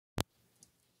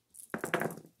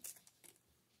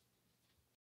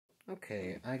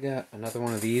Okay, I got another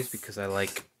one of these because I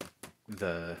like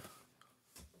the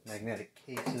magnetic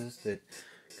cases that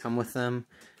come with them.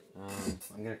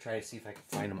 I'm going to try to see if I can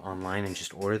find them online and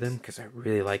just order them because I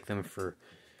really like them for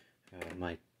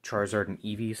my Charizard and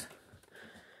Eevees.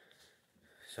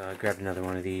 So I grabbed another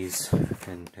one of these,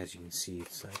 and as you can see,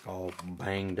 it's like all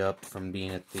banged up from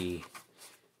being at the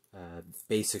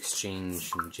Base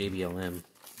Exchange in JBLM.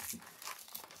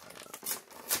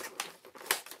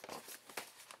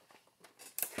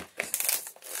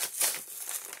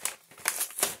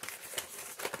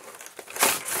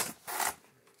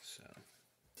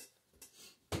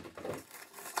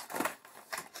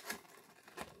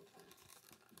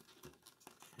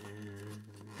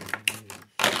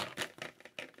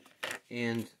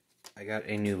 And I got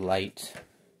a new light,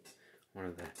 one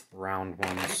of the round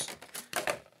ones.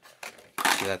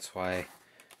 So that's why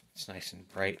it's nice and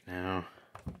bright now,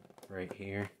 right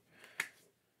here.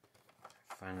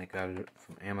 Finally got it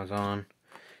from Amazon.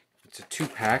 It's a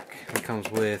 2-pack. It comes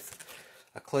with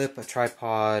a clip, a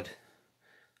tripod,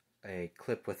 a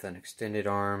clip with an extended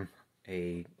arm,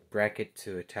 a bracket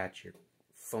to attach your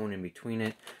phone in between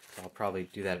it. I'll probably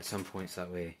do that at some point so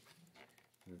that way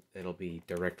it'll be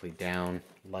directly down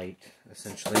light,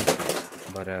 essentially.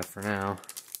 But for now,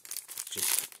 it's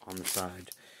just on the side.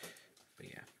 But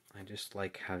yeah, I just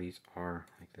like how these are.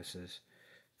 Like, this is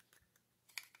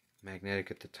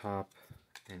magnetic at the top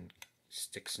and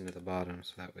sticks into the bottom,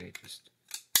 so that way it just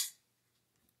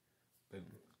boom,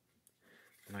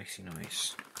 nicey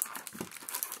nice.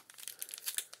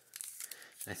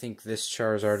 I think this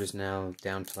Charizard is now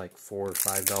down to like $4 or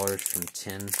 $5 from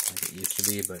 $10 like it used to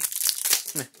be, but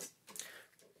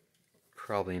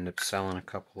probably end up selling a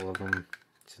couple of them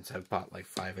since I've bought like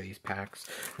 5 of these packs.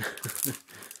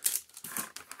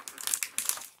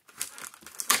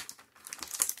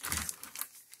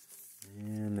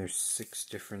 And there's 6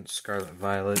 different Scarlet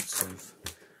Violets of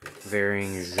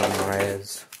varying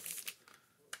genres.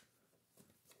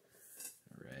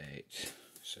 Right,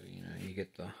 so you know, you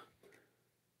get the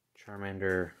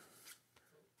Charmander,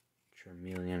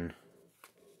 Charmeleon,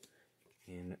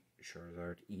 and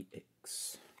Charizard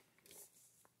EX.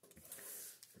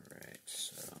 Alright,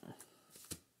 so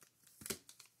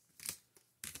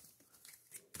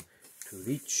 2 of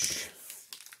each.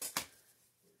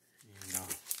 And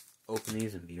I'll open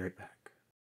these and be right back.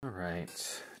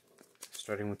 Alright,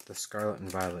 starting with the Scarlet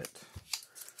and Violet.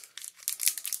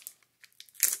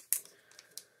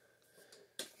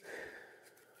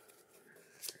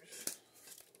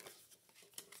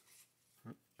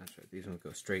 That's right, these ones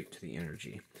go straight to the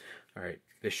energy. Alright,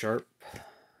 Bisharp,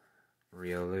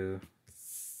 Riolu,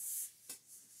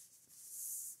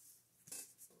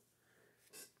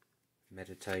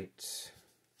 Meditite,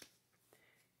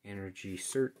 Energy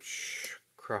Search,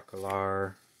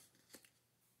 Crocalor,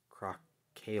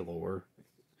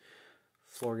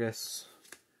 Florges,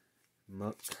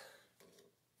 Muck,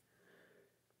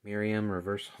 Miriam,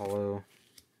 Reverse Hollow,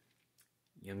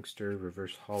 Youngster,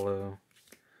 Reverse Hollow,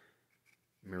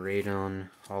 Miraidon,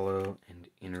 Hollow, and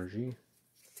Energy.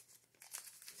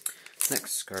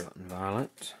 Next, Scarlet and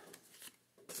Violet.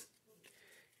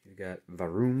 You've got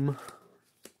Varoom,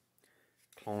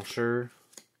 Clauncher,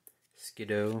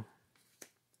 Skiddo,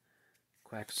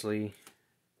 Quaxley,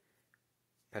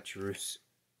 Pachirisu,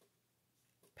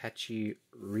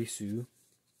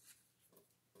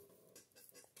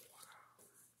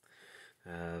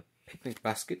 Picnic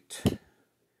Basket,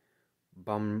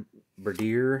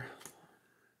 Bombardier,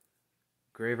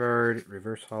 Graveyard,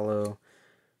 Reverse Hollow,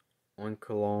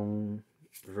 Oinkalong,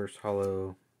 Reverse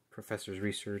Hollow, Professor's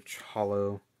Research,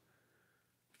 Hollow,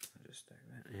 I'll just stack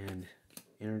that, and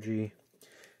Energy,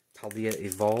 Paldea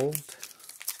Evolved.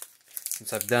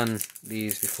 Since I've done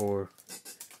these before,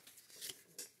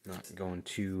 not going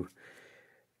to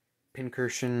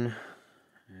Pincursion,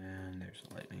 and there's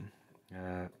Lightning,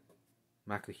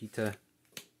 Makuhita,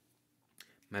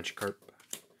 Magikarp,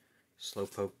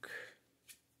 Slowpoke,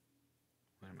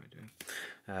 what am I doing?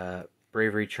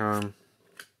 Bravery Charm,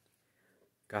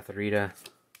 Gothorita,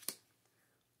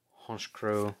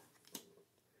 Honchkrow,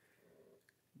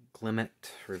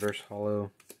 Glimmet, Reverse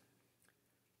Hollow,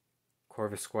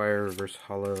 Corvisquire, Reverse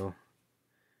Hollow,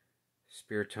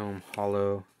 Spiritomb,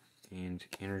 Hollow, and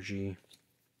Energy.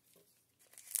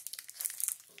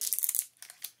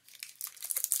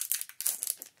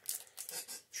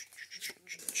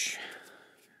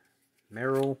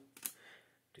 Meryl,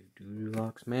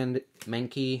 Dudulux,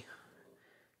 Mankey,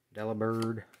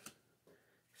 Delibird,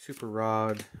 Super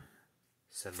Rod,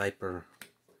 Seviper,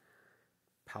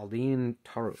 Paldean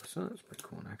Tauros. Oh, that's pretty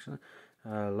cool, actually.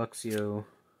 Luxio,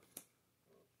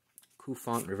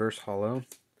 Cufant, Reverse Hollow,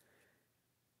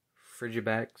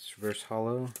 Frigibax Reverse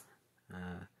Hollow,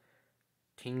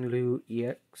 Tinglu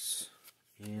EX,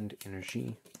 and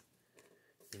Energico.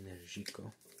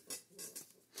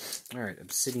 Alright,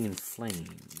 Obsidian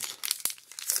Flames.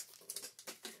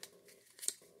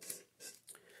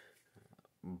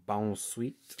 Bon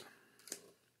Sweet,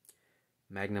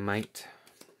 Magnemite,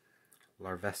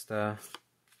 Larvesta,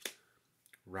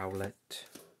 Rowlet,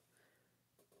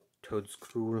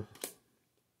 Toadscruel,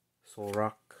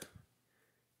 Solrock,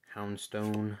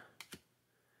 Houndstone,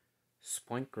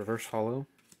 Spoink Reverse Hollow,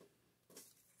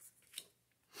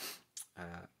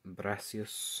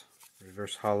 Brassius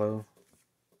Reverse Hollow,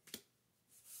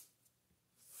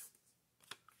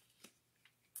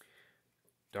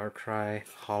 Darkrai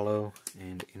Hollow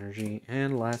and Energy,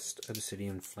 and last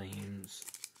Obsidian Flames.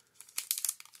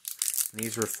 And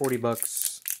these were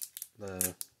 $40.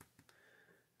 The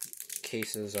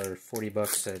cases are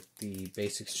 $40 at the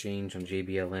base exchange on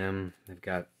JBLM. They've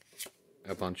got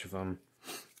a bunch of them,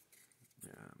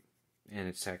 and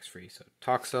it's tax free. So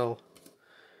Toxel,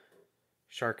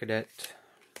 Sharkadet,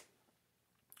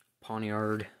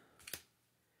 Pawniard,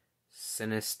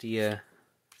 Sinistea,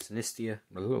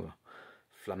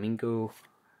 Flamingo.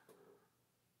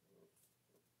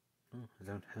 Oh, I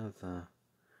don't have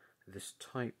this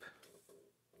type.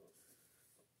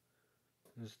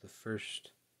 This is the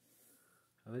first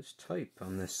of its type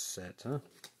on this set, huh?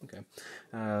 Okay.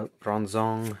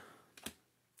 Bronzong,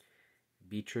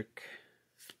 Beatrick,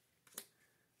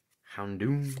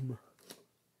 Houndoom,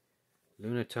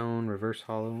 Lunatone Reverse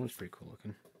Hollow. That's pretty cool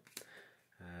looking.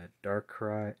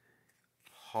 Darkrai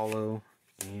Hollow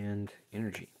and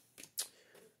Energy.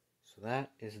 So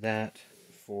that is that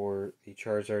for the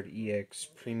Charizard EX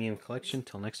Premium Collection.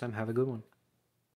 Till next time, have a good one.